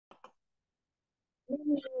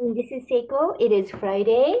This is Seiko. It is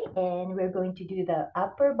Friday and we're going to do the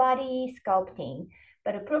upper body sculpting,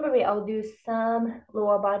 but probably I'll do some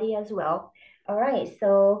lower body as well. All right,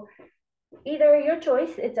 so either your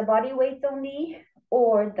choice, it's a body weight only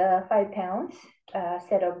or the 5 pounds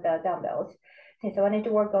set of the dumbbells. Since I wanted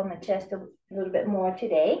to work on the chest a little bit more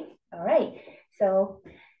today. All right, so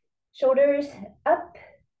shoulders up,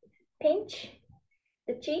 pinch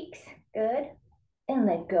the cheeks, good, and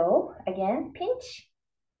let go. Again, pinch,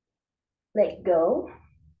 let go.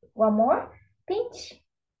 One more, pinch.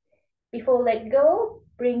 Before let go,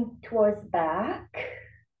 bring towards back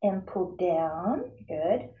and pull down,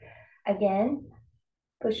 good. Again,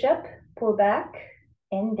 push up, pull back,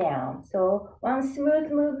 and down. So one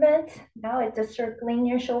smooth movement. Now it's a circling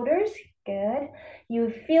your shoulders, good.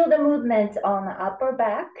 You feel the movement on the upper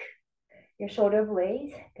back, your shoulder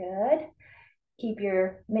blades, good. Keep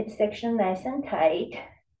your midsection nice and tight,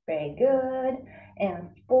 very good. And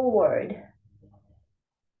forward,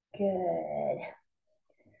 good.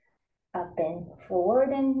 Up and forward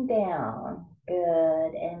and down.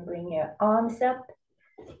 Good. And bring your arms up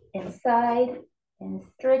inside and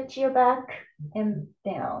stretch your back and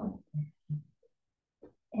down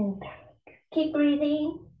and back. Keep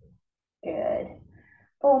breathing. Good.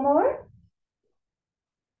 4 more.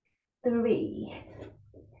 3,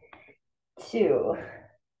 2.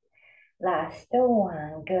 Last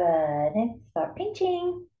one. Good. And start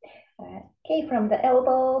pinching. Okay, from the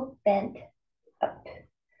elbow, bend up.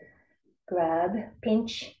 Grab,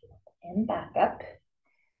 pinch, and back up.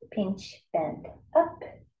 Pinch, bend, up.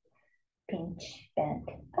 Pinch, bend,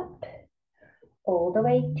 up. All the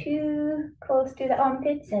way to close to the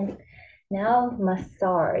armpits. And now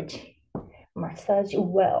massage. Massage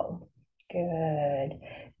well. Good.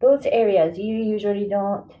 Those areas you usually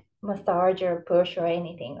don't massage or push or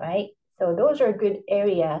anything, right? So those are good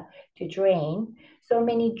area to drain. So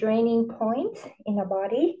many draining points in the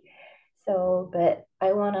body. So, but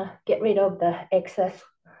I want to get rid of the excess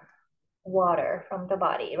water from the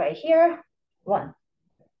body right here. 1,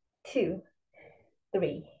 2,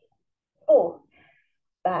 3, 4.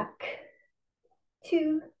 Back.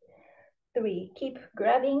 2, 3. Keep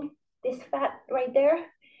grabbing this fat right there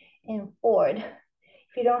and forward.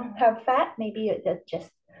 If you don't have fat, maybe it's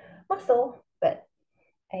just muscle, but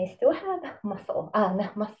I still have muscle,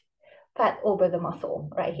 fat over the muscle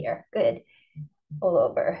right here. Good. All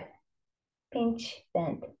over. Pinch,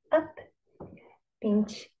 bend, up.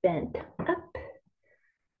 Pinch, bend, up.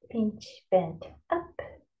 Pinch, bend, up.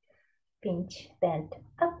 Pinch, bend,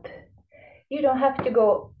 up. You don't have to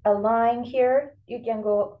go a line here. You can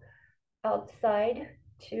go outside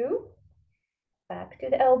too. Back to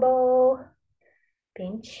the elbow.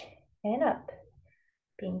 Pinch and up.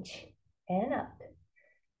 Pinch and up.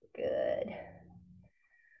 Good.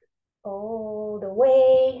 All the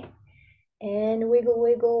way. And wiggle,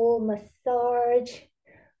 wiggle, massage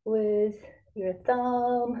with your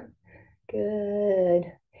thumb.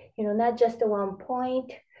 Good. You know, not just the one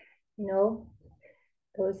point, you know,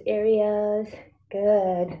 those areas.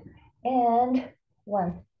 Good. And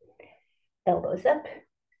 1. Elbows up.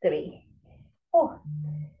 3, 4.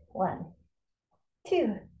 1,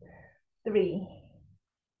 2, 3,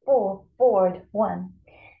 4. Forward. 1,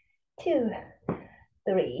 2,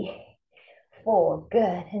 3, 4.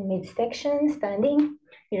 Good. And midsection, standing.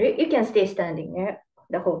 You can stay standing there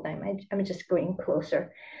the whole time. I'm just going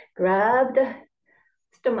closer. Grab the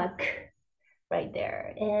stomach right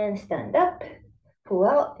there and stand up, pull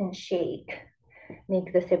out and shake.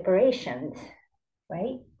 Make the separations,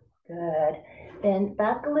 right? Good. Then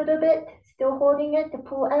back a little bit, still holding it to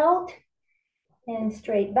pull out and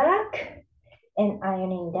straight back and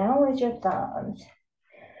ironing down with your thumbs.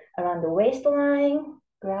 Around the waistline,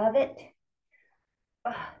 grab it,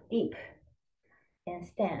 deep and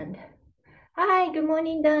stand. Hi, good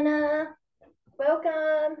morning, Donna.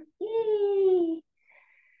 Welcome. Yay.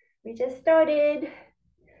 We just started.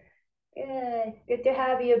 Good. Good to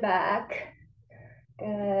have you back.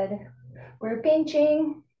 Good. We're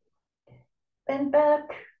pinching. Bend back.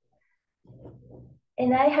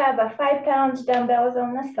 And I have a 5 pounds dumbbells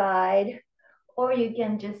on the side, or you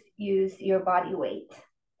can just use your body weight.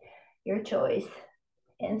 Your choice.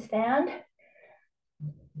 And stand.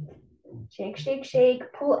 Shake, shake,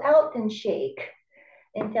 shake. Pull out and shake.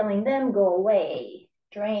 And telling them go away.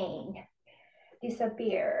 Drain.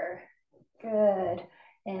 Disappear. Good.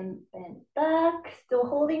 And bend back. Still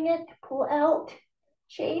holding it. Pull out.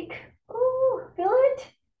 Shake. Ooh, feel it?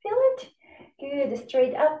 Feel it? Good.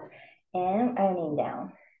 Straight up and ironing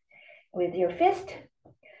down. With your fist,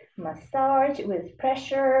 massage with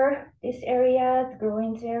pressure. This area, the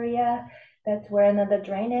groins area. That's where another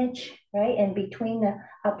drainage, right? And between the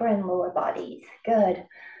upper and lower bodies. Good.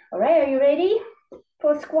 All right, are you ready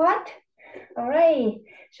for squat? All right,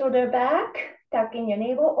 shoulder back, tuck in your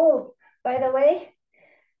navel. Oh, by the way,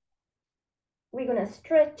 we're gonna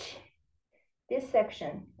stretch this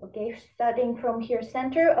section, okay? Starting from here,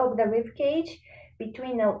 center of the rib cage,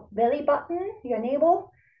 between the belly button, your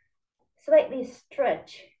navel, slightly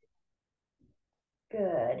stretch.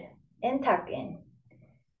 Good. And tuck in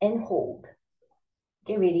and hold.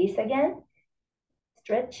 Okay, release again.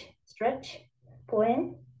 Stretch, stretch, pull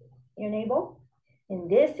in your navel. And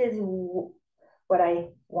this is what I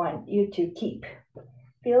want you to keep.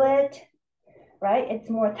 Feel it, right? It's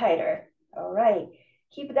more tighter. All right.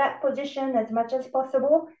 Keep that position as much as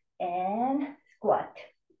possible and squat.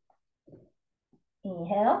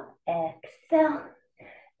 Inhale, exhale,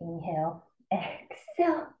 inhale,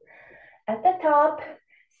 exhale. At the top,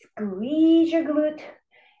 squeeze your glute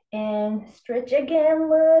and stretch again a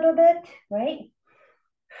little bit, right?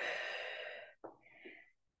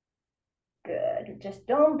 Good. Just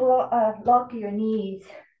don't lock your knees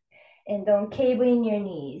and don't cave in your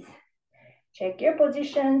knees. Check your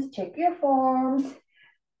positions, check your forms.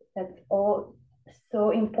 That's all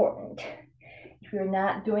so important. If you're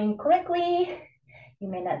not doing correctly, you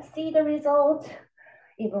may not see the results.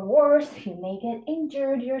 Even worse, you may get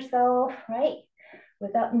injured yourself, right?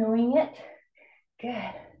 Without knowing it.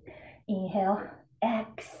 Good. Inhale,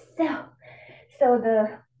 exhale. So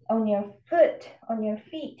on your foot, on your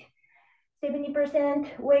feet,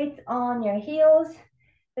 70% weight on your heels,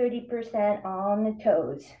 30% on the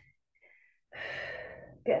toes.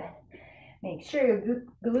 Good. Make sure your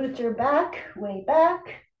glutes are back, way back.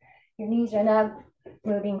 Your knees are not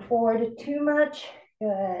moving forward too much.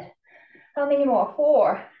 Good. How many more?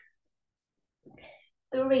 4,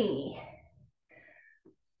 3,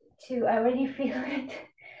 2. I already feel it.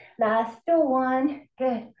 Last 1.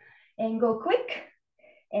 Good. And go quick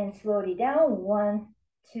and slowly down. 1,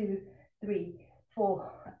 2, 3,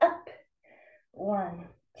 4. Up. 1,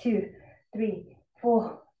 2, 3,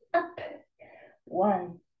 4. Up.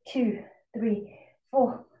 1, 2, 3,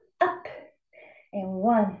 4. Up. And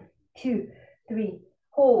 1, 2, 3.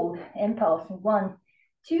 Hold and pulse. 1,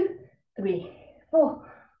 2, 3, 4.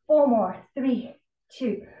 4 more. 3,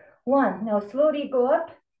 2, 1. Now slowly go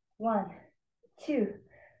up. 1, 2,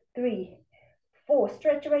 3, 4.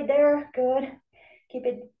 Stretch right there. Good. Keep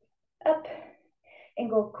it up and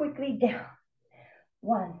go quickly down.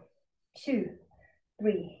 1, 2,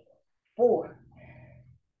 3, 4.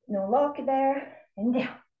 No lock there and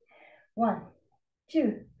down. 1,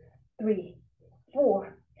 2, 3,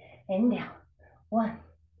 4 and down. 1,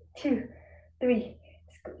 2, 3.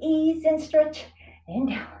 Squeeze and stretch and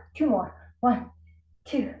down. 2 more. 1,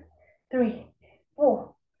 2, 3,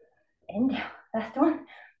 4 and down. Last one.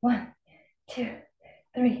 1, 2,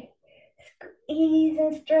 3. Squeeze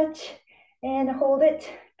and stretch and hold it.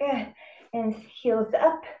 Good. And heels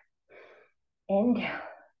up and down.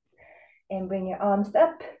 And bring your arms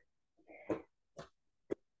up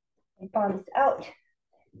and palms out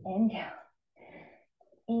and down.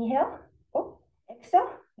 Inhale, oh, exhale,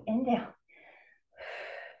 and down.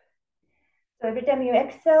 So every time you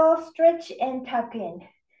exhale, stretch and tuck in,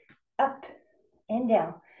 up and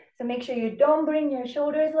down. So make sure you don't bring your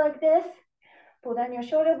shoulders like this. Pull down your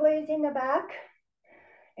shoulder blades in the back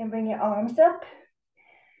and bring your arms up.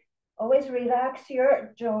 Always relax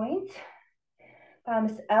your joints.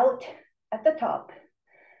 Palms out at the top.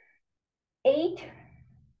 8,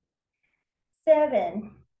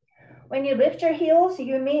 7. When you lift your heels,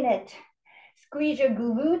 you mean it. Squeeze your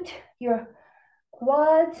glute, your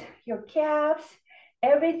quads, your calves,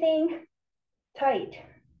 everything tight.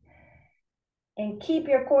 And keep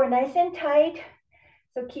your core nice and tight.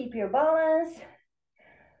 So keep your balance.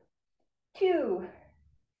 2.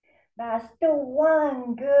 Last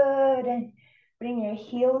 1. Good. And bring your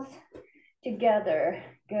heels together.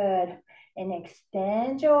 Good. And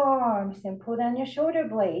extend your arms and pull down your shoulder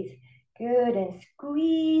blades. Good. And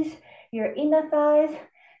squeeze your inner thighs.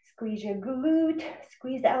 Squeeze your glute.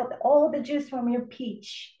 Squeeze out all the juice from your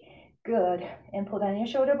peach. Good. And pull down your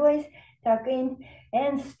shoulder blades. Tuck in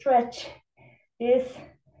and stretch this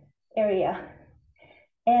area.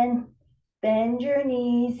 And bend your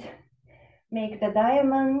knees. Make the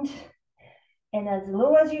diamond. And as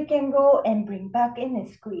low as you can go and bring back in and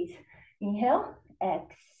squeeze. Inhale,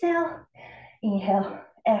 exhale, inhale,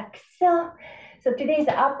 exhale. So today's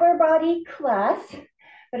upper body class,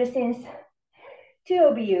 but since 2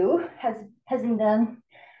 of you hasn't done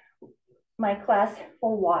my class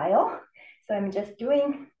for a while, so I'm just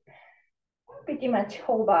doing pretty much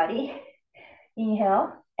whole body.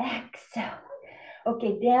 Inhale, exhale.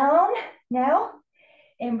 Okay, down now,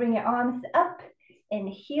 and bring your arms up and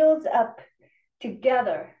heels up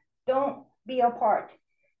together. Don't be apart.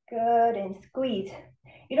 Good, and squeeze.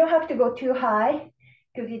 You don't have to go too high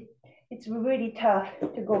because it's really tough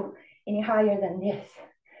to go any higher than this.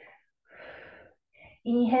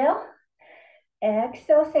 Inhale,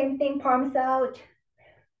 exhale, same thing, palms out.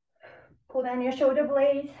 Pull down your shoulder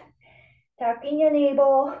blades, tuck in your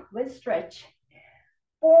navel with stretch.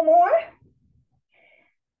 4 more.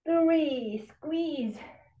 3, squeeze.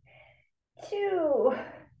 2,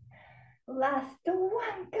 last 1,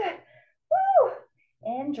 good. Woo!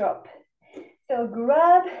 And drop. So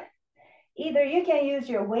grab, either you can use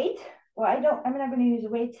your weight, or I'm not going to use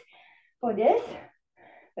weight for this,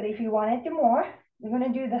 but if you wanted to more, we're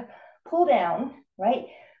going to do the pull down, right?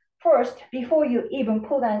 First, before you even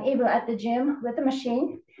pull down, even at the gym with the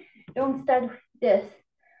machine, don't start this.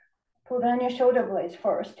 Pull down your shoulder blades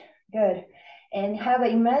first. Good. And have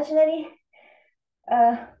an imaginary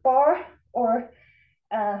bar or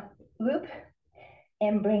loop,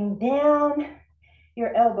 and bring down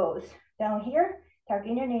your elbows. Down here, tuck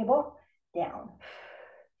in your navel, down.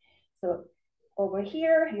 So over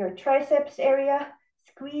here, your triceps area,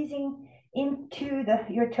 squeezing into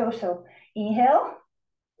your torso. Inhale,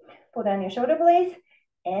 pull down your shoulder blades,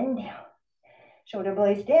 and down. Shoulder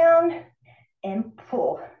blades down, and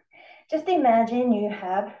pull. Just imagine you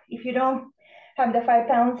have, if you don't have the 5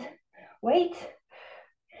 pounds weight,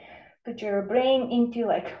 put your brain into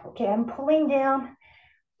like, okay, I'm pulling down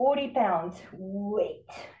 40 pounds weight.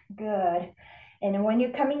 Good. And when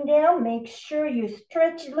you're coming down, make sure you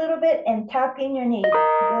stretch a little bit and tuck in your knee.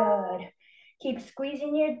 Good. Keep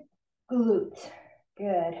squeezing your glutes.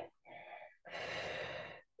 Good.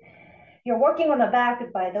 You're working on the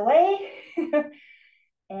back, by the way.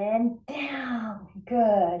 And down.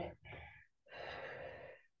 Good.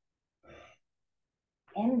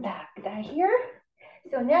 And back. Down here.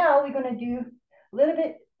 So now we're going to do a little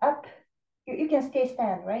bit up. You can stay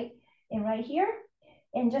stand, right? And right here.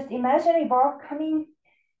 And just imagine a bar coming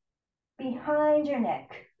behind your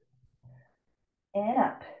neck. And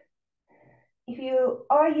up. If you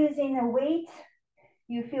are using a weight,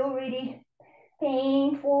 you feel really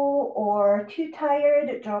painful or too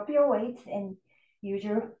tired, drop your weights and use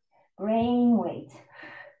your brain weight.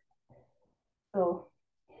 So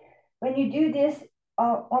when you do this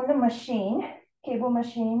on the machine, cable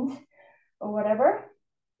machines or whatever,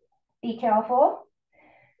 be careful,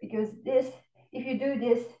 because if you do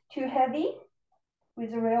this too heavy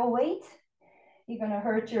with a real weight, you're gonna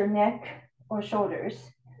hurt your neck or shoulders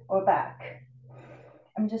or back.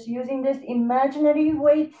 I'm just using this imaginary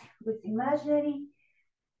weight with imaginary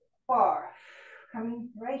bar coming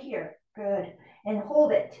right here. Good. And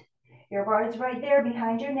hold it. Your bar is right there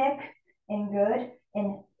behind your neck. And good.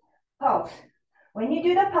 And pulse. When you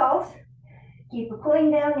do the pulse, keep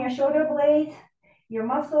pulling down your shoulder blades, your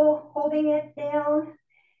muscle holding it down,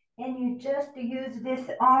 and you just use this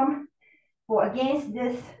arm for against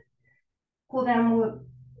this pull down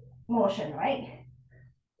motion, right?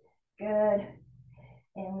 Good.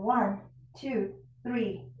 And 1, 2,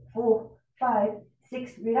 3, 4, 5,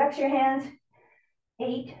 6. Relax your hands.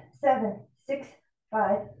 8, 7, 6,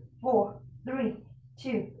 5, 4, 3,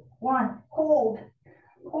 2, 1. Hold.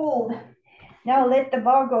 Hold. Now let the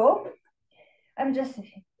bar go. I'm just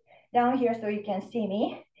down here so you can see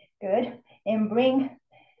me. Good. And bring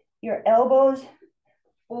your elbows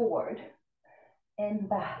forward and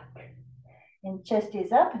back. And chest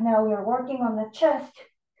is up. Now we're working on the chest.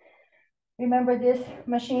 Remember this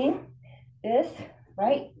machine? This,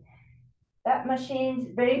 right? That machine's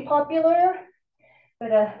very popular,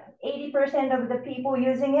 but 80% of the people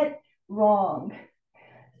using it, wrong.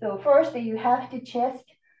 So first you have to chest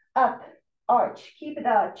up, arch, keep it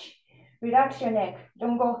arch. Relax your neck.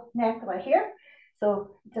 Don't go neck right here.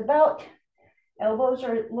 So it's about, elbows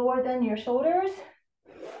are lower than your shoulders.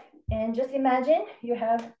 And just imagine you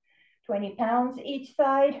have 20 pounds each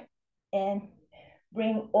side and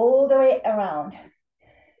bring all the way around.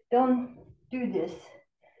 Don't do this.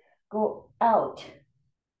 Go out.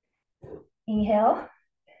 Inhale,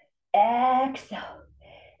 exhale,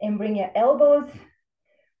 and bring your elbows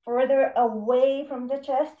further away from the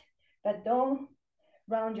chest, but don't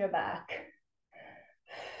round your back.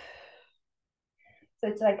 So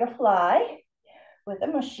it's like a fly with a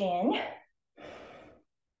machine.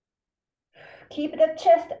 Keep the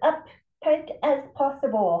chest up tight as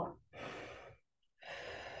possible.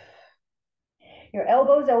 Your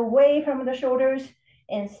elbows away from the shoulders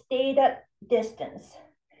and stay that distance.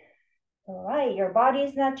 All right, your body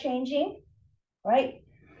is not changing, right?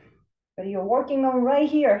 But you're working on right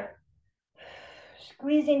here.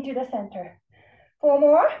 Squeeze into the center. 4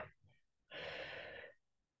 more.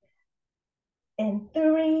 and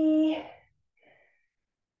 3,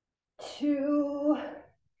 2,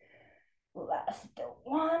 last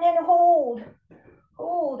 1, and hold.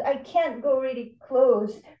 Hold. I can't go really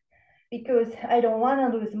close because I don't want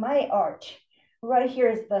to lose my arch. Right here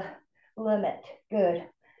is the limit. Good.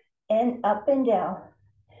 And up and down.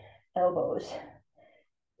 Elbows.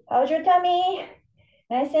 How's your tummy?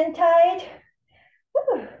 Nice and tight.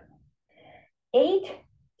 Woo. 8,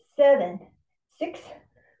 7, 6,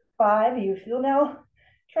 5. You feel now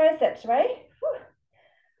triceps, right? Woo.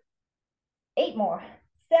 8 more.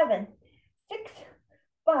 7, 6,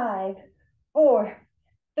 5, 4,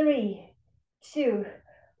 3, 2,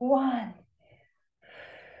 1.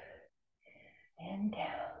 And down.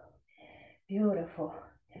 Beautiful.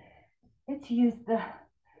 Let's use the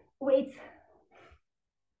weights.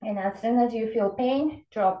 And as soon as you feel pain,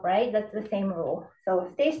 drop, right? That's the same rule. So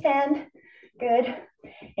stay stand. Good.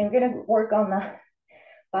 And we're going to work on the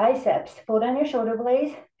biceps. Pull down your shoulder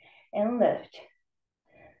blades and lift.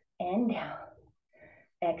 And down.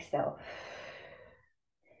 Exhale.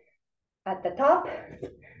 At the top,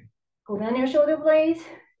 pull down your shoulder blades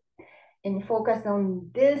and focus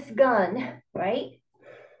on this gun, right?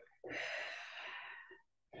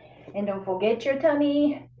 And don't forget your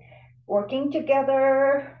tummy. Working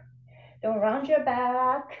together. Don't round your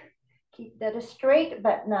back. Keep that straight,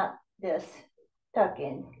 but not this. Tuck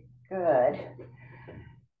in. Good.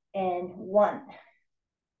 And 1,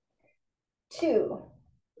 2,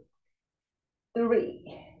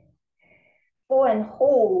 3, 4, and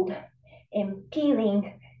hold. And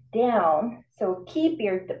peeling down. So keep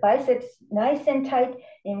your biceps nice and tight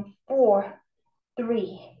in 4,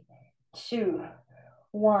 3, 2,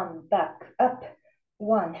 1. Back up.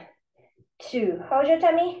 1, 2. How's your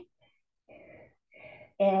tummy?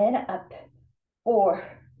 And up. 4,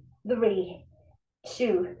 3,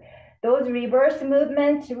 2. Those reverse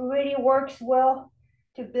movements really works well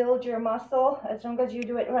to build your muscle as long as you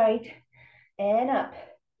do it right. And up.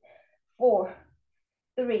 4,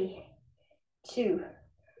 3, 2,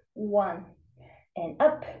 1. And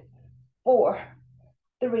up. 4,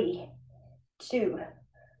 3, 2,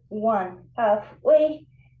 1. Halfway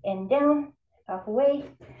and down. Halfway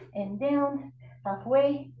and down.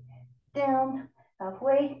 Halfway down.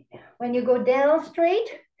 Halfway. When you go down straight,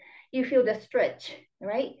 you feel the stretch,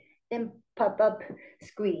 right? Then pop up,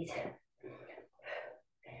 squeeze.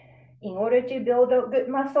 In order to build a good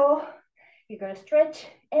muscle, you're gonna stretch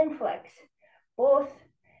and flex. Both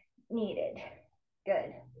needed.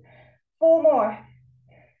 Good. 4 more.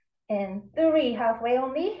 And 3, halfway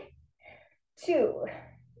only. 2.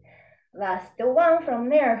 Last 1 from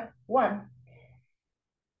there. 1,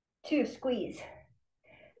 2, squeeze.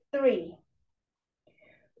 3,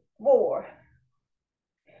 4.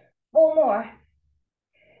 4 more.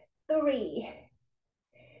 3,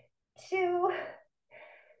 2.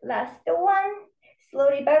 Last 1.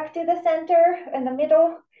 Slowly back to the center in the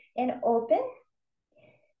middle and open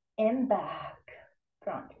and back.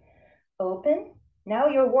 Front. Open. Now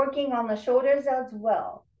you're working on the shoulders as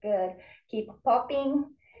well. Good. Keep popping.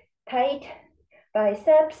 Tight.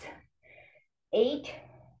 Biceps. 8,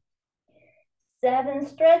 7.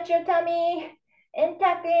 Stretch your tummy and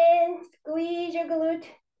tuck in. Squeeze your glute.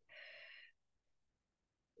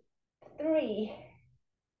 3,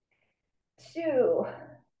 2.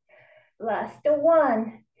 Last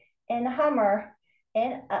 1. And hammer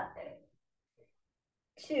and up.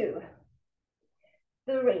 2,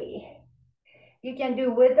 3. You can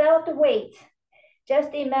do without weight.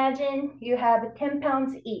 Just imagine you have 10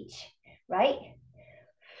 pounds each, right?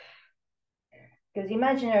 Because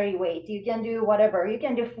imaginary weight, you can do whatever. You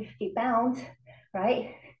can do 50 pounds,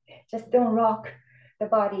 right? Just don't rock the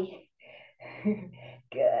body.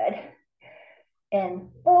 Good. And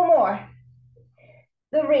 4 more.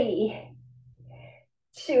 3,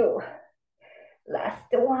 2.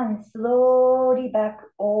 Last 1. Slowly back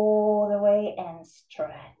all the way and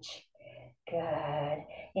stretch. Good.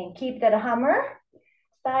 And keep that hammer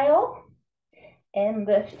style and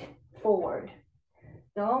lift forward.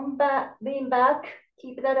 Don't lean back.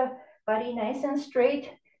 Keep that body nice and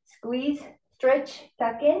straight. Squeeze, stretch,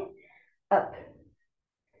 tuck in, up.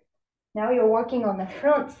 Now you're working on the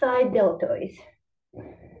front side deltoids.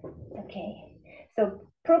 Okay. So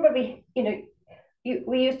probably,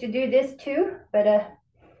 we used to do this too, but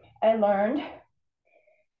I learned,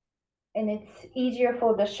 and it's easier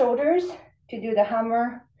for the shoulders to do the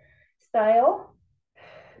hammer style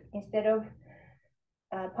instead of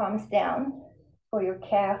palms down for your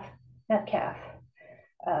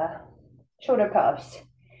shoulder cuffs,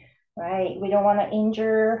 right? We don't want to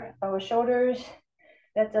injure our shoulders.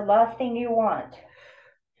 That's the last thing you want.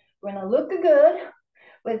 We're gonna look good.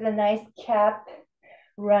 with a nice cap,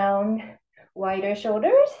 round, wider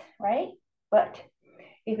shoulders, right? But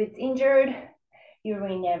if it's injured, you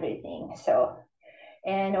ruin everything. So,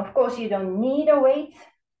 and of course, you don't need a weight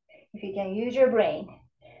if you can use your brain.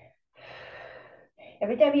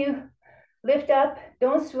 Every time you lift up,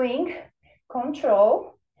 don't swing,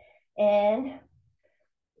 control, and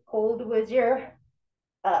hold with your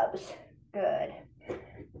abs. Good.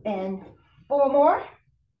 And 4 more.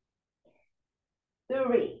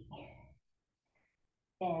 3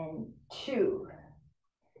 and 2.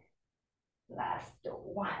 Last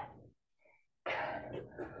 1.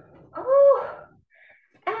 Oh,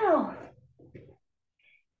 ow.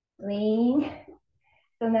 Lean.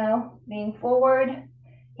 So now lean forward,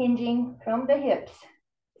 hinging from the hips.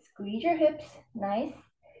 Squeeze your hips, nice.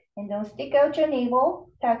 And don't stick out your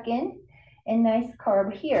navel, tuck in, and nice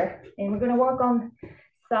carve here. And we're gonna work on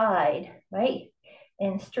side, right?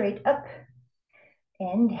 And straight up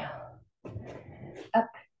and down,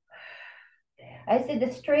 up. I said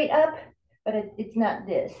the straight up, but it's not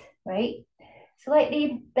this, right?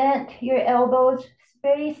 Slightly bent your elbows,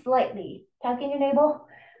 very slightly. Tuck in your navel,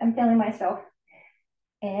 I'm telling myself.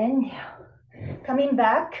 And down. Coming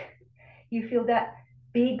back, you feel that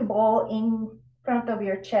big ball in front of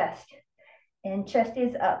your chest. And chest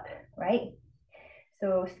is up, right?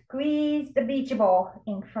 So squeeze the beach ball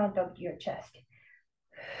in front of your chest.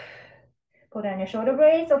 Pull down your shoulder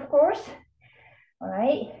blades, of course. All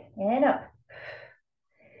right, and up.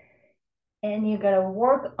 And you gotta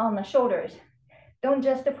work on the shoulders. Don't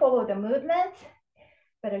just follow the movements,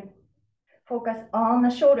 but focus on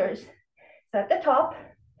the shoulders. So at the top,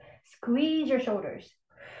 squeeze your shoulders.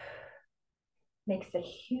 Makes a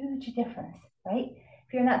huge difference, right?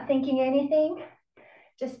 If you're not thinking anything,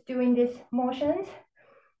 just doing these motions,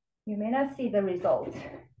 you may not see the results.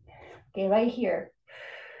 Okay, right here.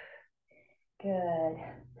 Good.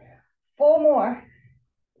 4 more.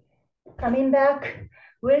 Coming back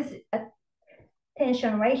with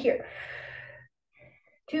attention right here.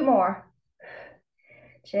 2 more.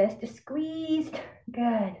 Just squeezed.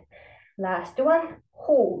 Good. Last one.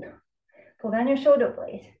 Hold. Pull down your shoulder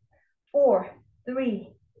blades. 4,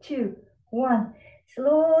 3, 2, 1.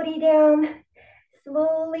 Slowly down.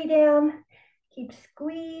 Slowly down. Keep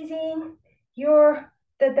squeezing your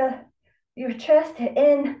your chest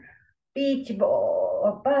and beach ball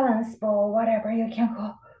or balance ball, whatever you can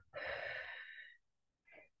call.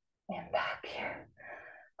 And back here.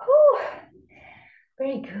 Whew.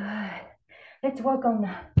 Very good. Let's work on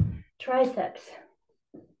the triceps.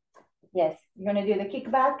 Yes, you're gonna do the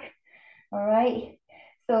kickback. All right.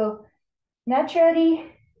 So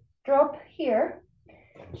naturally drop here,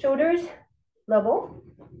 shoulders level,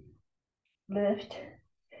 lift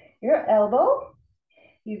your elbow.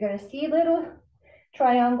 You're gonna see a little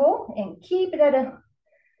triangle and keep that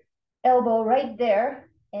elbow right there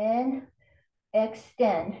and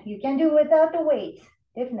extend. You can do without the weights,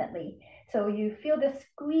 definitely. So you feel the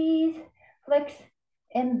squeeze, flex,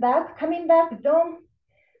 and back, coming back. Don't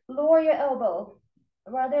lower your elbow.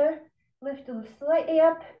 Rather, lift it slightly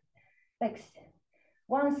up, like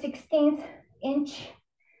 1/16 inch,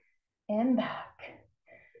 and back.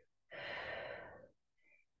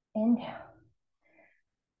 And down.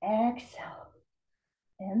 Exhale,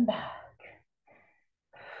 and back.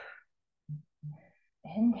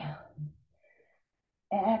 And down.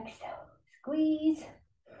 Exhale, squeeze,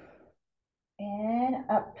 and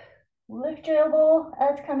up. Lift your elbow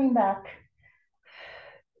as coming back.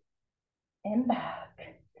 And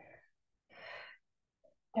back.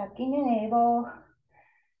 Tucking your navel.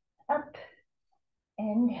 Up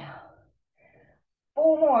and down.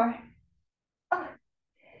 4 more.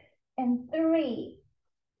 And 3.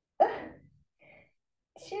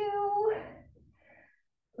 2.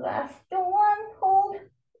 Last 1. Hold.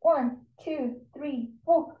 1, 2, 3,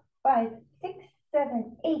 4, 5, 6,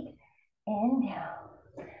 7, 8. And down.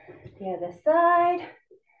 The other side.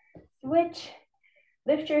 Switch.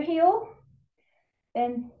 Lift your heel.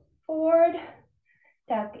 Bend forward.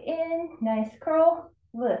 Tuck in. Nice curl.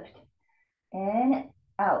 Lift. And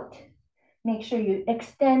out. Make sure you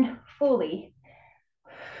extend fully.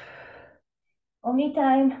 Only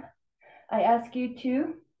time I ask you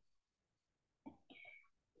to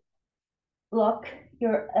lock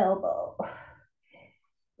your elbow.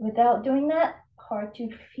 Without doing that, hard to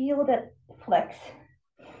feel that flex.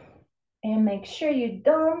 And make sure you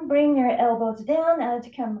don't bring your elbows down as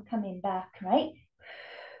you come coming back, right?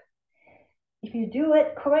 If you do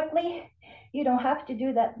it correctly, you don't have to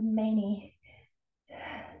do that many.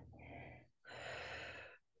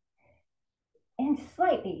 And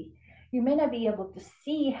slightly, you may not be able to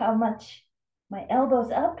see how much my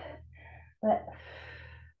elbow's up, but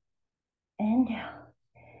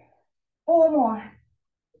 4 more.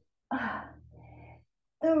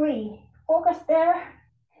 3. Focus there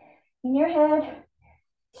in your head.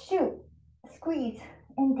 2. Squeeze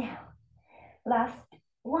and down. Last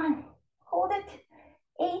 1. Hold it.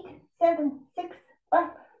 8, 7, 6, 5,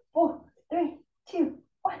 4, 3, 2,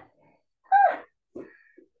 1.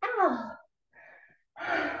 Ow.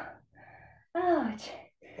 Ouch.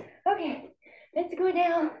 Okay, let's go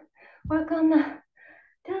down. Work on the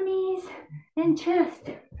tummies and chest.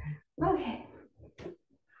 Okay.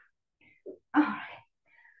 All right.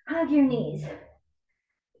 Hug your knees.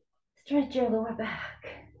 Stretch your lower back.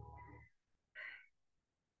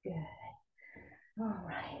 Good. All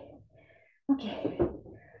right. Okay.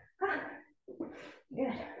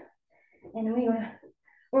 Good. And we're gonna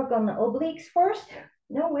work on the obliques first.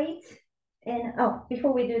 No weights. And oh,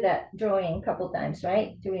 before we do that, drawing a couple times,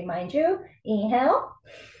 right? To remind you. Inhale.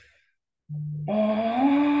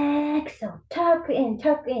 Exhale. Tuck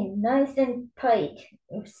in, nice and tight.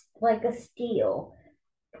 It's like a steel.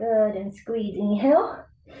 Good. And squeeze. Inhale.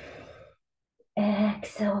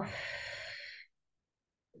 Exhale.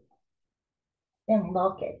 And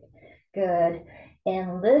lock it. Good.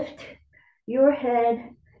 And lift your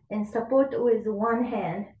head and support with one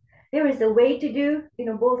hand. There is a way to do,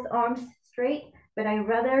 both arms straight, but I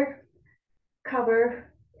rather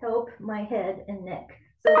help my head and neck.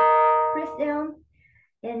 So press down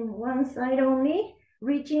in one side only,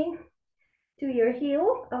 reaching to your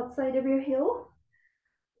heel, outside of your heel.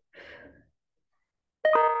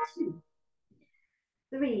 2,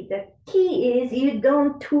 3. The key is you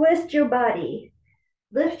don't twist your body.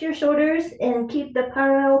 Lift your shoulders and keep the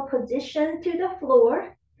parallel position to the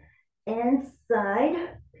floor and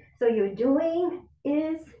side. So you're doing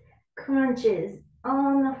is crunches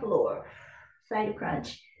on the floor. Side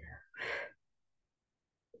crunch.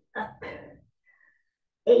 Up.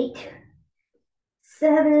 8,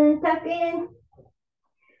 7, tuck in.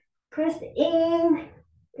 Press in.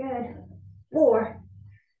 Good. 4,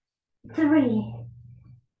 3,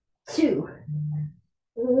 2,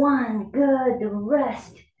 1. Good.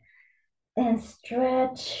 Rest and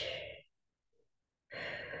stretch.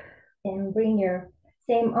 And bring your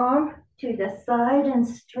same arm to the side and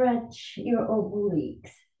stretch your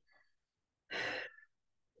obliques.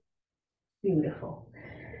 Beautiful.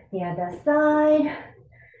 The other side.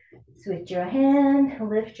 Switch your hand,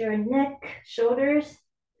 lift your neck, shoulders,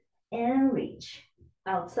 and reach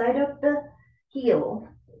outside of the heel.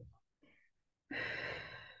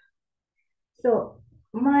 So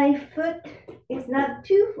my foot is not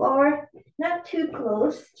too far, not too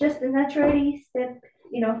close, just a naturally step,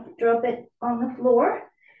 drop it on the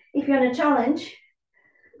floor. If you're on a challenge,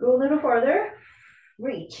 go a little farther,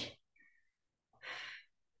 reach.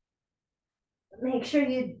 Make sure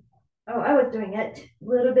I was doing it, a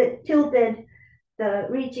little bit tilted the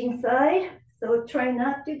reaching side, so try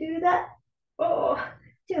not to do that. Oh,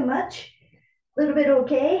 too much. A little bit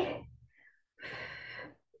okay.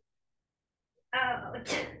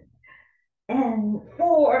 Out. And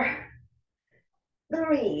 4,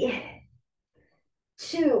 3,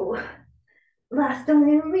 2. Last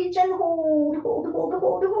one, reach and hold.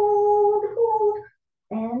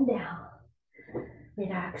 And down.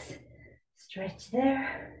 Relax. Stretch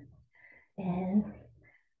there. And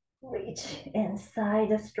reach and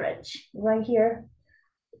side stretch right here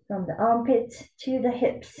from the armpits to the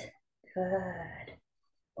hips. Good.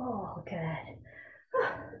 Oh, good.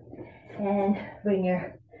 And bring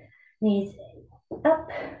your knees up.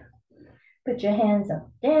 Put your hands up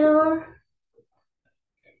down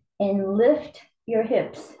and lift your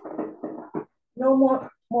hips. No more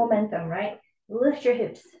momentum, right? Lift your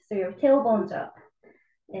hips so your tailbone's up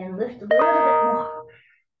and lift a little bit more.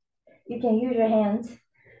 You can use your hands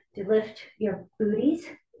to lift your booties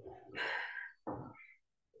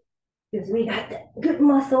because we got that good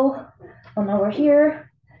muscle on over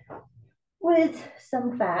here with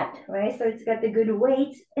some fat, right? So it's got the good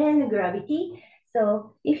weight and gravity.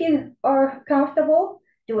 So if you are comfortable,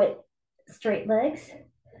 do it straight legs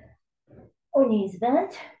or knees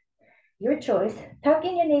bent, your choice. Tuck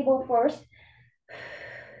in your navel first,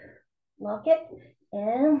 lock it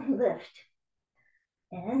and lift.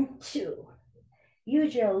 And 2.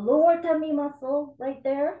 Use your lower tummy muscle right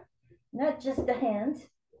there, not just the hands.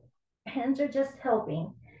 Hands are just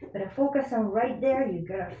helping, but focus on right there. You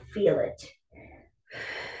gotta feel it.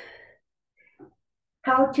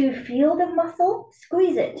 How to feel the muscle?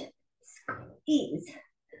 Squeeze it. Squeeze.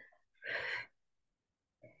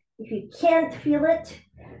 If you can't feel it,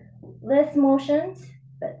 less motions,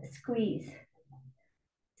 but squeeze.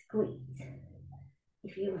 Squeeze.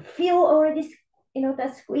 If you feel already,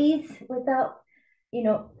 that squeeze without,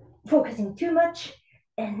 focusing too much,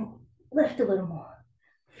 and Lift a little more.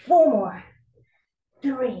 4 more.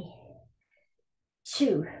 3,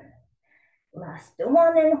 2. Last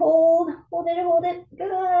one and hold. Hold it, hold it.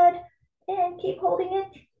 Good. And keep holding it.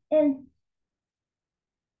 And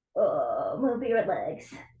move your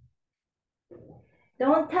legs.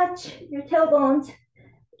 Don't touch your tailbones.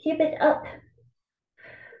 Keep it up.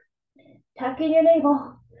 Tuck in your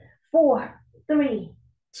navel. 4, 3,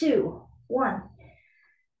 2, 1.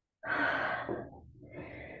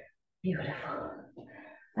 Beautiful.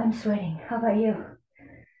 I'm sweating. How about you?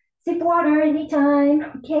 Sip water anytime,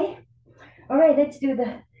 okay? All right, let's do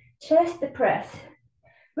the chest press.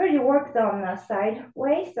 We already worked on the side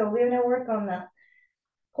way, so we're gonna work on the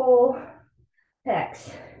whole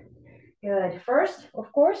pecs. Good. First,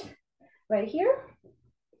 of course, right here,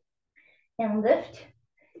 and lift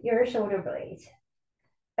your shoulder blades.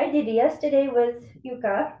 I did it yesterday with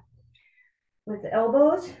Yuka, with the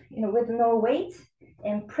elbows, with no weight,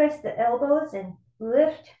 and press the elbows and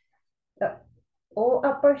lift the all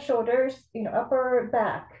upper shoulders, upper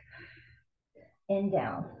back and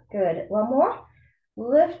down. Good. One more.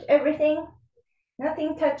 Lift everything,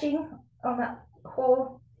 nothing touching on the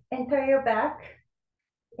whole entire back,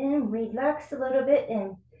 and relax a little bit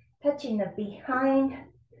and touching the behind,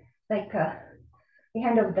 like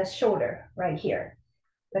behind of the shoulder right here.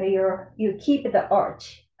 But you keep the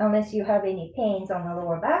arch unless you have any pains on the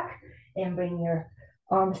lower back, and bring your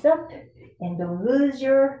arms up and don't lose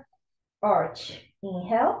your arch.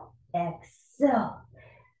 Inhale, exhale,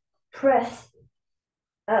 press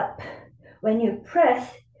up. When you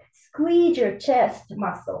press, squeeze your chest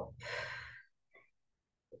muscle.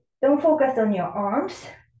 Don't focus on your arms,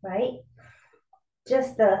 right?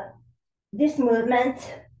 Just this movement.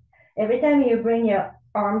 Every time you bring your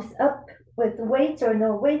arms up with weights or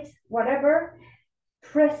no weights, whatever,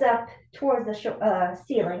 press up towards the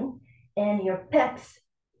ceiling and your pecs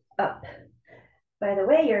up. By the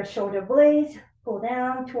way, your shoulder blades pull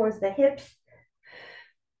down towards the hips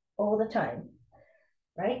all the time,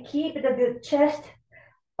 right? Keep the good chest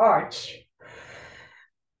arch.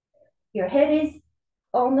 Your head is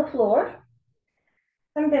on the floor.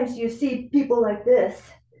 Sometimes you see people like this.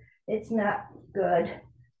 It's not good.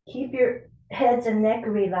 Keep your heads and neck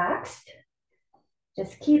relaxed.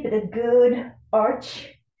 Just keep it a good arch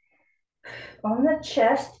on the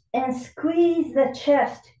chest and squeeze the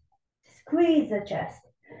chest. Squeeze the chest.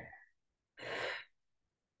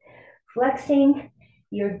 Flexing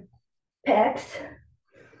your pecs.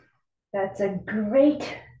 That's a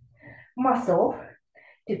great muscle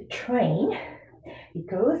to train,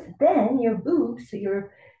 because then your boobs,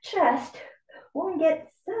 your chest won't get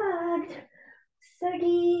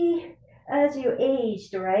saggy as you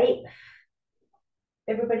aged, right?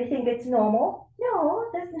 Everybody think it's normal? No,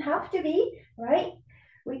 it doesn't have to be, right?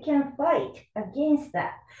 We can fight against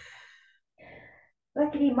that.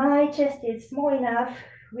 Luckily, my chest is small enough,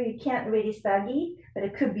 we can't really saggy, but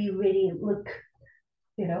it could be really look,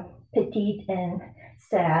 petite and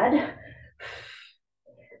sad.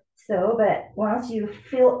 So, but once you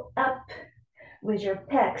fill up with your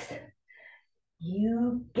pecs,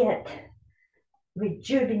 you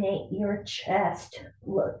rejuvenate your chest.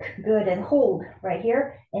 Look good, and hold right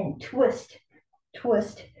here and twist.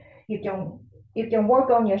 You can work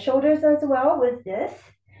on your shoulders as well with this,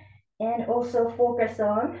 and also focus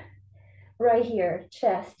on right here,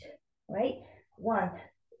 chest, right? 1,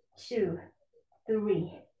 2,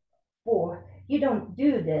 3, 4. You don't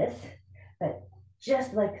do this, but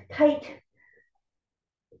just like tight,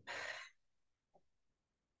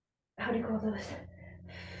 how do you call those?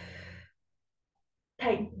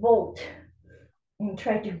 Tight bolt, and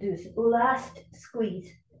try to do this last squeeze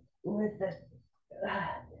with the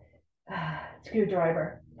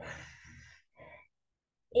screwdriver.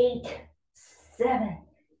 8, 7,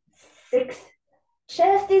 6.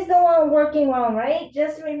 Chest is the one working on, right?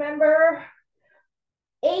 Just remember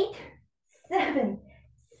 8, 7,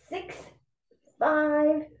 6,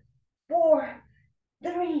 5, 4,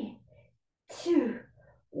 3, 2,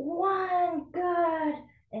 1. Good.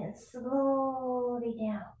 And slowly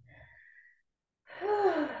down.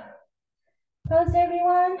 How's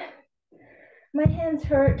everyone? My hands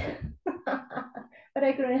hurt, but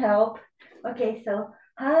I couldn't help. Okay, so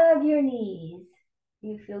hug your knees.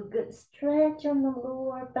 You feel good stretch on the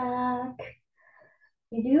lower back.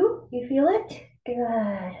 You do? You feel it?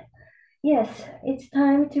 Good. Yes, it's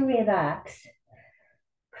time to relax.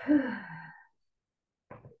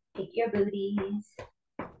 Take your booties.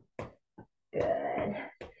 Good.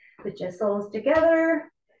 Put your soles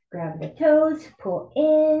together. Grab the toes, pull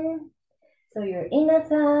in. So your inner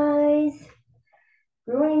thighs,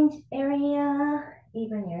 groin area,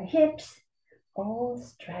 even your hips. all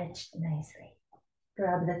stretched nicely.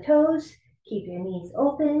 Grab the toes, keep your knees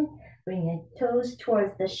open, bring your toes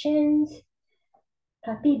towards the shins.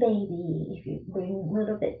 Puppy baby, if you bring a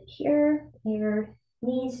little bit here, your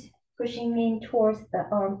knees pushing in towards the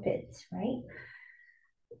armpits, right?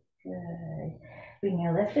 Good. Bring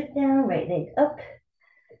your left foot down, right leg up.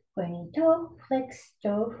 Pointing toe, flex,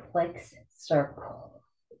 circle.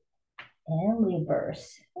 And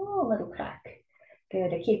reverse. Oh, a little crack.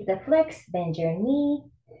 Good. To keep the flex, bend your knee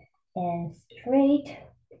and straight.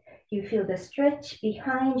 You feel the stretch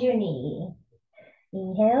behind your knee.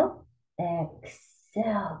 Inhale,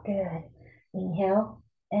 exhale. Good. Inhale,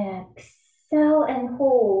 exhale, and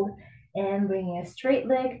hold. And bring your straight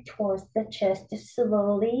leg towards the chest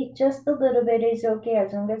slowly. Just a little bit is okay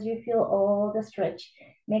as long as you feel all the stretch.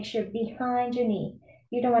 Make sure behind your knee.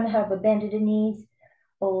 You don't want to have a bend of the knees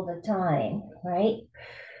all the time, right?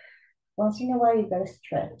 Once in a while, you gotta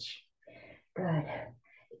stretch. Good.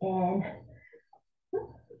 And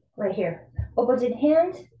right here, opposite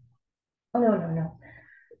hand. Oh, no, no, no.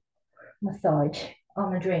 Massage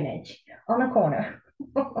on the drainage, on the corner.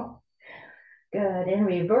 Good. And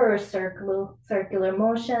reverse circular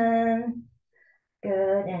motion.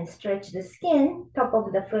 Good. And stretch the skin, top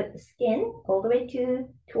of the foot skin, all the way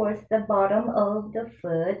towards the bottom of the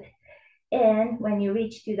foot. And when you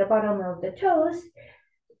reach to the bottom of the toes,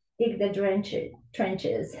 dig the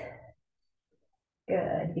trenches.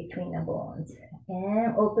 Good. Between the bones.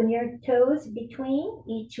 And open your toes between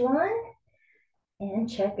each one. And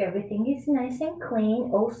check everything is nice and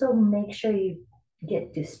clean. Also make sure you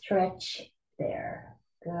get to stretch there.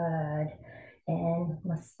 Good. And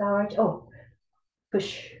massage. Oh,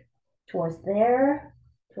 push towards there,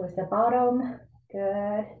 towards the bottom.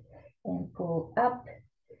 Good. And pull up.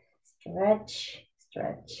 Stretch,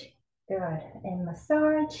 stretch. Good. And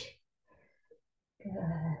massage.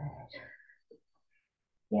 Good.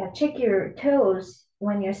 Yeah, check your toes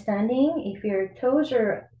when you're standing. If your toes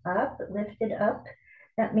are up, lifted up,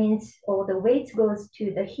 that means all the weight goes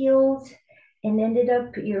to the heels and ended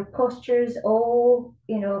up your postures all,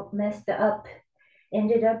 messed up.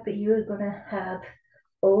 Ended up you're gonna have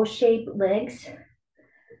O-shaped legs.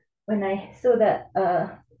 When I saw that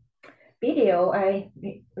video,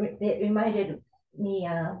 it reminded me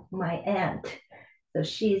my aunt. So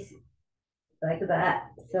she's like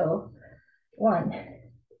that. So 1,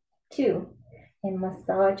 2, and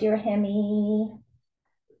massage your hammy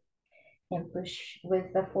and push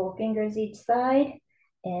with the 4 fingers each side.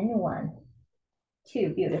 And 1,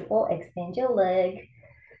 2, beautiful. Extend your leg,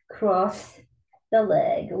 cross the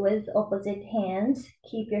leg with opposite hands.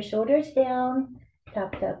 Keep your shoulders down.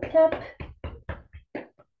 Tap, tap, tap.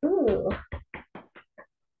 Ooh,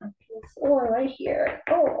 I feel sore right here.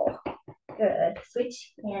 Oh, good.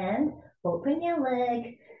 Switch hand. Open your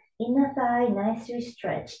leg. Inner thigh nicely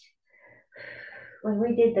stretched. When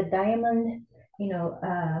we did the diamond,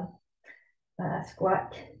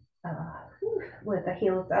 squat with the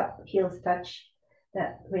heels up, heels touch,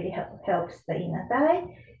 that really helps the inner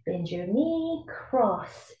thigh. Bend your knee,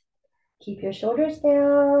 cross. Keep your shoulders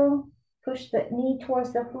down. Push the knee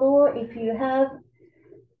towards the floor. If you have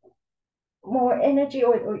more energy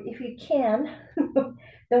or if you can,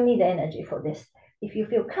 don't need energy for this. If you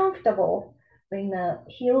feel comfortable, bring the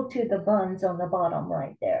heel to the buns on the bottom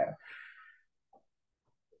right there.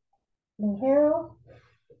 Inhale,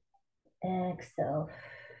 exhale.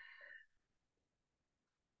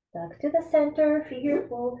 Back to the center, figure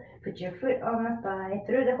 4. Put your foot on the thigh,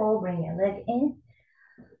 through the hole, bring your leg in.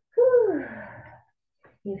 Whew.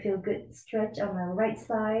 You feel good stretch on the right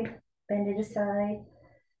side, bend it aside.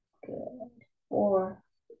 Good. 4,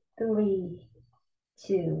 3,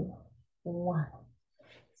 2, 1.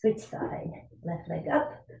 Switch side, left leg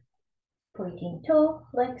up, pointing toe,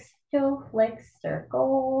 flex,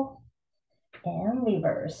 circle, and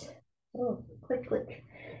reverse. Oh, click, click.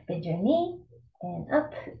 Bend your knee and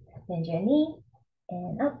up, bend your knee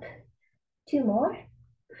and up. 2 more.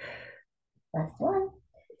 Last one.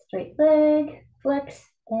 Straight leg,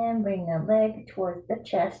 flex, and bring the leg towards the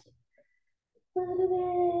chest. A little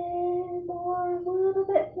bit more, a little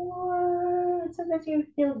bit more. Sometimes you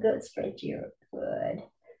feel good, stretch, you're good.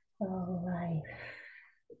 All right.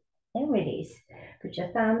 And release. Put your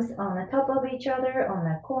thumbs on the top of each other on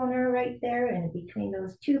the corner right there and between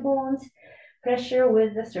those 2 bones. Pressure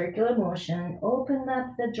with the circular motion. Open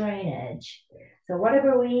up the drainage. So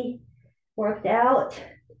whatever we worked out,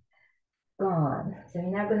 gone. So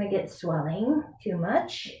you're not going to get swelling too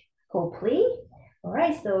much, hopefully. All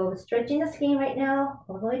right, so stretching the skin right now,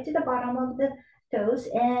 all the way to the bottom of the toes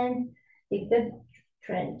and dig the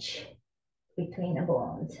trench between the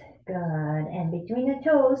bones. Good. And between the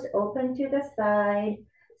toes, open to the side.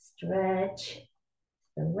 Stretch,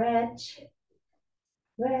 stretch,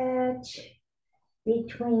 stretch.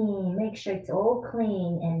 Between, make sure it's all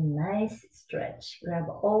clean and nice stretch. Grab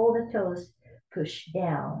all the toes, push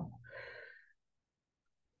down.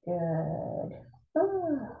 Good.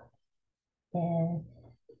 Oh. And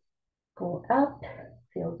go up.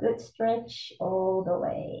 Feel good stretch all the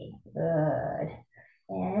way. Good.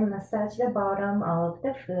 And massage the bottom of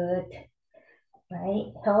the foot.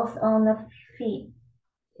 Right? Health on the feet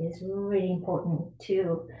is really important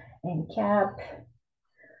too. And cap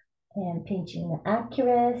and pinching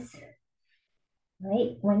accurate.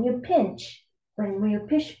 Right? When you pinch, when you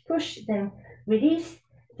push, then release,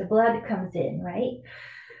 the blood comes in, right?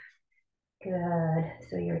 Good.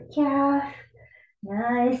 So your calf,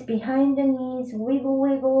 nice behind the knees, wiggle,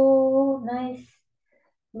 wiggle, nice.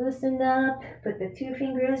 Loosen up, put the two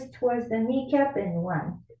fingers towards the kneecap and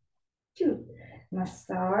 1, 2.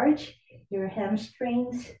 Massage your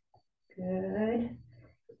hamstrings. Good.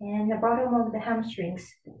 And the bottom of the hamstrings,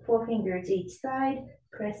 4 fingers each side.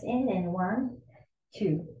 Press in and 1,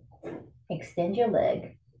 2. Extend your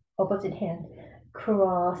leg. Opposite hand.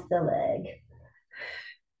 Cross the leg.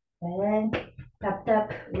 And tap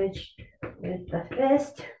tap with the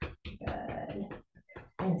fist. Good.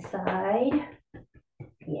 Inside.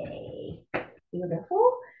 Yay.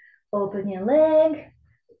 Beautiful. Open your leg.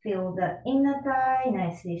 Feel the inner thigh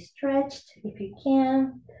nicely stretched if you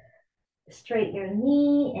can. Straight your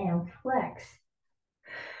knee and flex.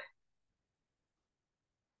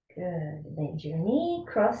 Good. Bend your knee,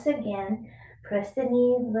 cross again. Press the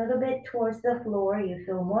knee a little bit towards the floor. You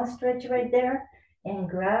feel more stretch right there. And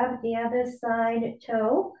grab the other side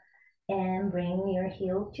toe and bring your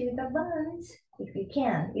heel to the buns if you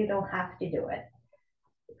can. You don't have to do it.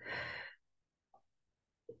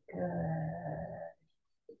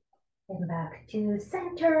 Good. And back to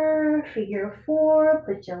center, figure 4.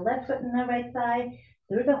 Put your left foot on the right side.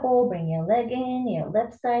 Through the hole, bring your leg in. Your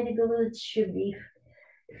left side glutes should be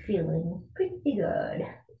feeling pretty good.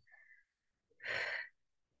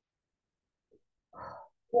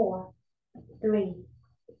 4, 3,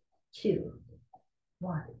 2,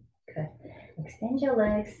 1. Good. Extend your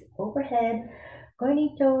legs overhead.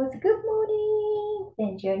 Pointy toes. Good morning.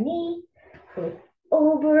 Bend your knee. Flip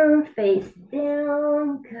over. Face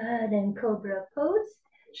down. Good. And cobra pose.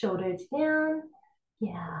 Shoulders down.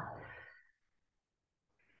 Yeah.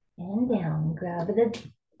 And down. Grab the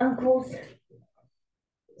ankles.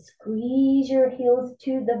 Squeeze your heels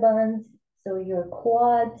to the buns so your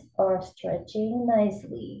quads are stretching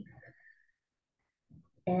nicely.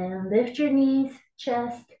 And lift your knees,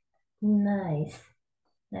 chest, nice.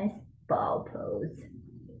 Nice ball pose.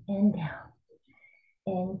 And down.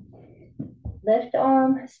 And left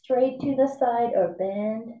arm straight to the side or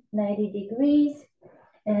bend 90 degrees.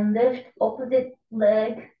 And lift opposite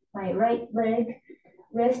leg, my right leg.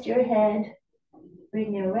 Rest your head.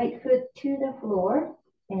 Bring your right foot to the floor.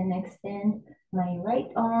 And extend my right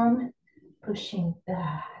arm, pushing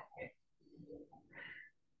back.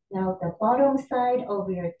 Now the bottom side of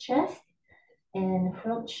your chest and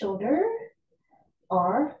front shoulder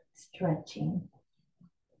are stretching.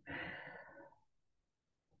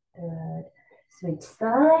 Good. Switch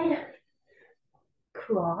side,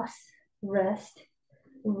 cross, rest,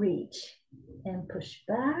 reach, and push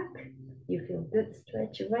back. You feel good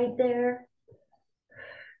stretch right there.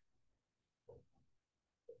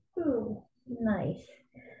 Ooh, nice.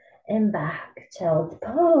 And back, child's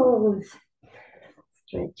pose.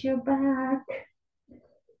 Stretch your back.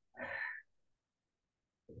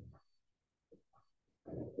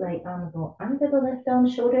 Right arm go under the left arm,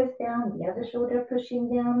 shoulders down, the other shoulder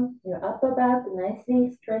pushing down. Your upper back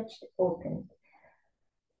nicely stretched open.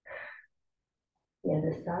 The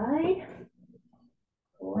other side.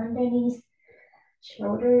 Go underneath,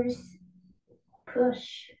 shoulders,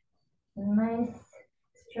 push. Nice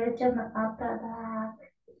stretch on the upper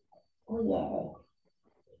back. Oh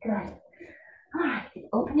yeah. Good. All right,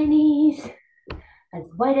 open the knees as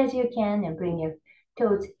wide as you can and bring your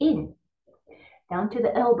toes in, down to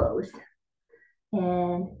the elbows.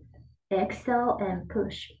 And exhale and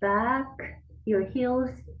push back your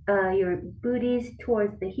heels, your booties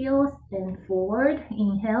towards the heels and forward.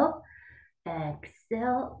 Inhale,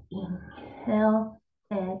 exhale, inhale,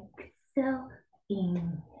 exhale,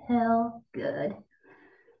 inhale. Good.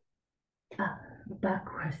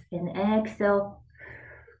 Backwards and exhale.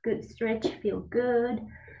 Good stretch, feel good.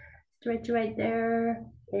 Stretch right there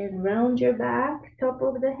and round your back, top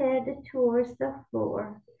of the head towards the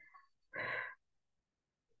floor.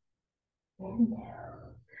 And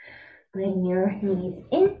down. Bring your knees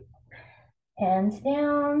in Hands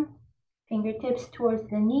down, fingertips towards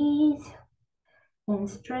the knees, and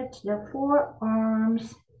stretch the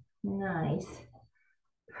forearms. Nice.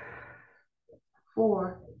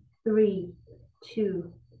 4, 3,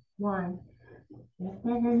 2, 1. And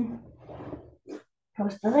then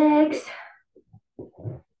cross the legs.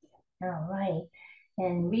 All right.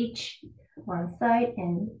 And reach one side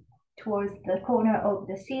and towards the corner of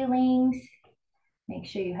the ceilings. Make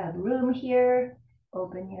sure you have room here.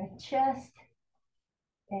 Open your chest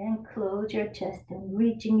and close your chest and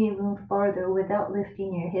reaching even farther without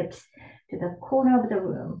lifting your hips to the corner of the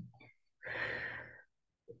room.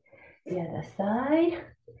 The other side.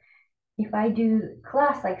 If I do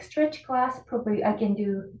class like stretch class, probably I can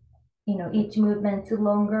do, each movement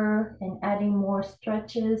longer and adding more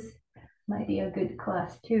stretches might be a good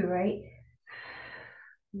class too, right?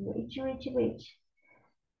 Reach.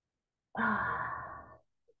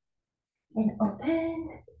 And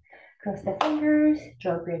open. Cross the fingers,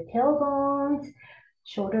 drop your tailbones,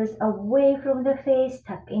 shoulders away from the face,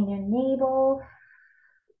 tuck in your navel,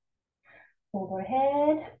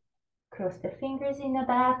 overhead, cross the fingers in the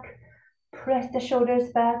back, press the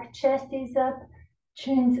shoulders back, chest is up,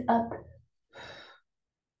 chin's up.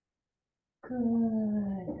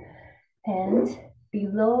 Good. Hands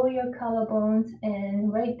below your collarbones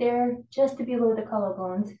and right there, just below the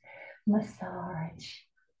collarbones, massage.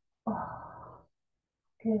 Oh,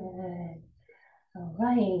 good. All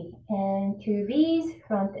right, and to these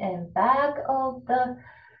front and back of the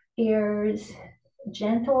ears,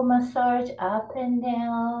 gentle massage up and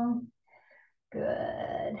down.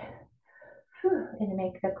 Good. And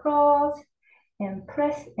make the cross and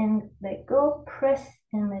press and let go, press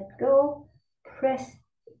and let go, press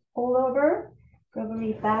all over.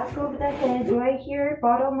 Probably back of the head right here,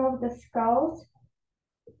 bottom of the skulls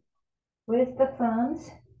with the thumbs.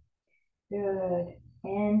 Good.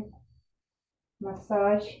 And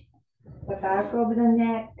massage the back of the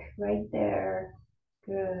neck right there.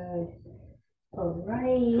 Good. All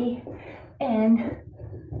right. And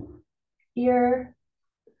ear,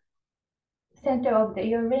 center of the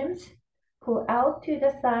ear rims, pull out to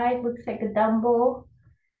the side, looks like a dumbbell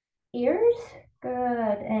ears. Good.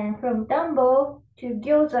 And from dumbbell to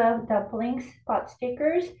gyoza dumplings, pot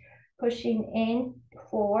stickers, pushing in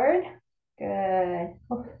forward. Good.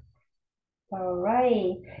 All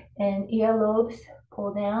right. And earlobes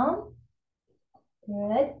pull down.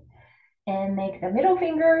 Good. And make the middle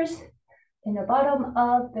fingers in the bottom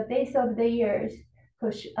of the base of the ears.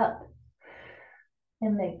 Push up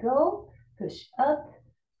and let go. Push up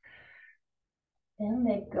and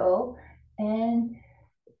let go. And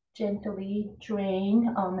gently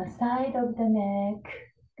drain on the side of the neck.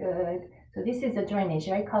 Good. So this is a drainage,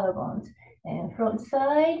 right? Collarbones. And front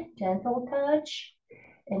side, gentle touch.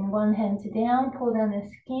 And one hand down, pull down the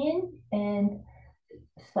skin and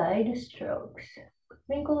side strokes.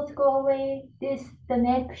 Wrinkles go away. The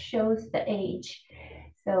neck shows the age.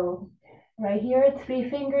 So right here, 3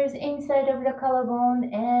 fingers inside of the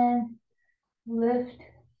collarbone and lift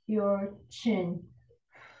your chin.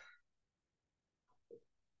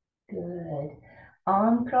 Good.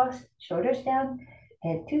 Arm cross, shoulders down,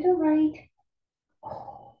 head to the right.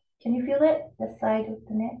 Oh, can you feel it? The side of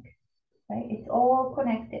the neck, right? It's all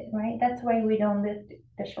connected, right? That's why we don't lift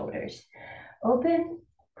the shoulders. Open,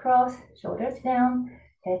 cross, shoulders down,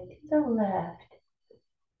 head to the left.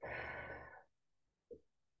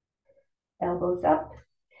 Elbows up,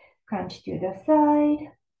 crunch to the side,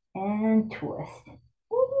 and twist.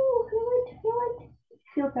 Ooh, feel it.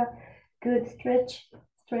 Feel the good stretch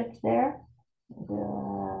there.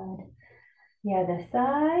 Good. The other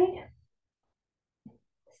side.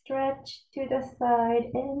 Stretch to the side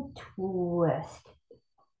and twist.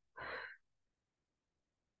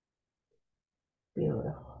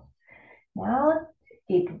 Beautiful. Now,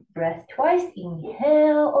 deep breath twice.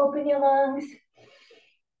 Inhale, open your lungs.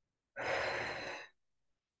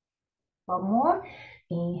 One more.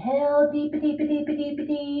 Inhale, deep.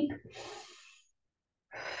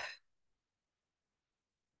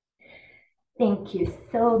 Thank you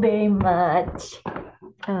so very much.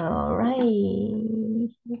 All right, here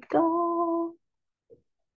we go.